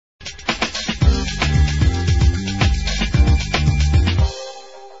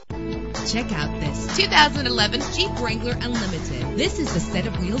Check out this 2011 Jeep Wrangler Unlimited. This is the set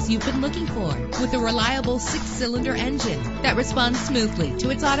of wheels you've been looking for, with a reliable 6-cylinder engine that responds smoothly to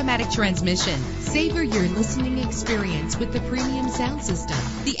its automatic transmission. Savor your listening experience with the premium sound system.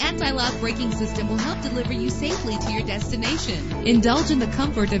 The anti-lock braking system will help deliver you safely to your destination. Indulge in the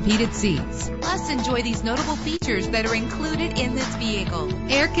comfort of heated seats. Plus, enjoy these notable features that are included in this vehicle: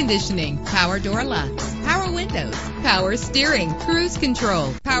 air conditioning, power door locks, power windows, power steering, cruise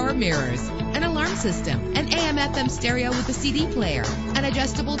control, power mirrors, an alarm system, an AM/FM stereo with a CD player, an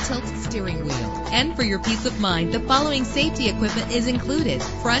adjustable tilt steering wheel. And for your peace of mind, the following safety equipment is included: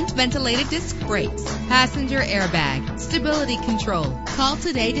 front ventilated disc brakes, passenger airbag, stability control. Call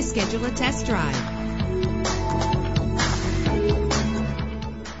today to schedule a test drive.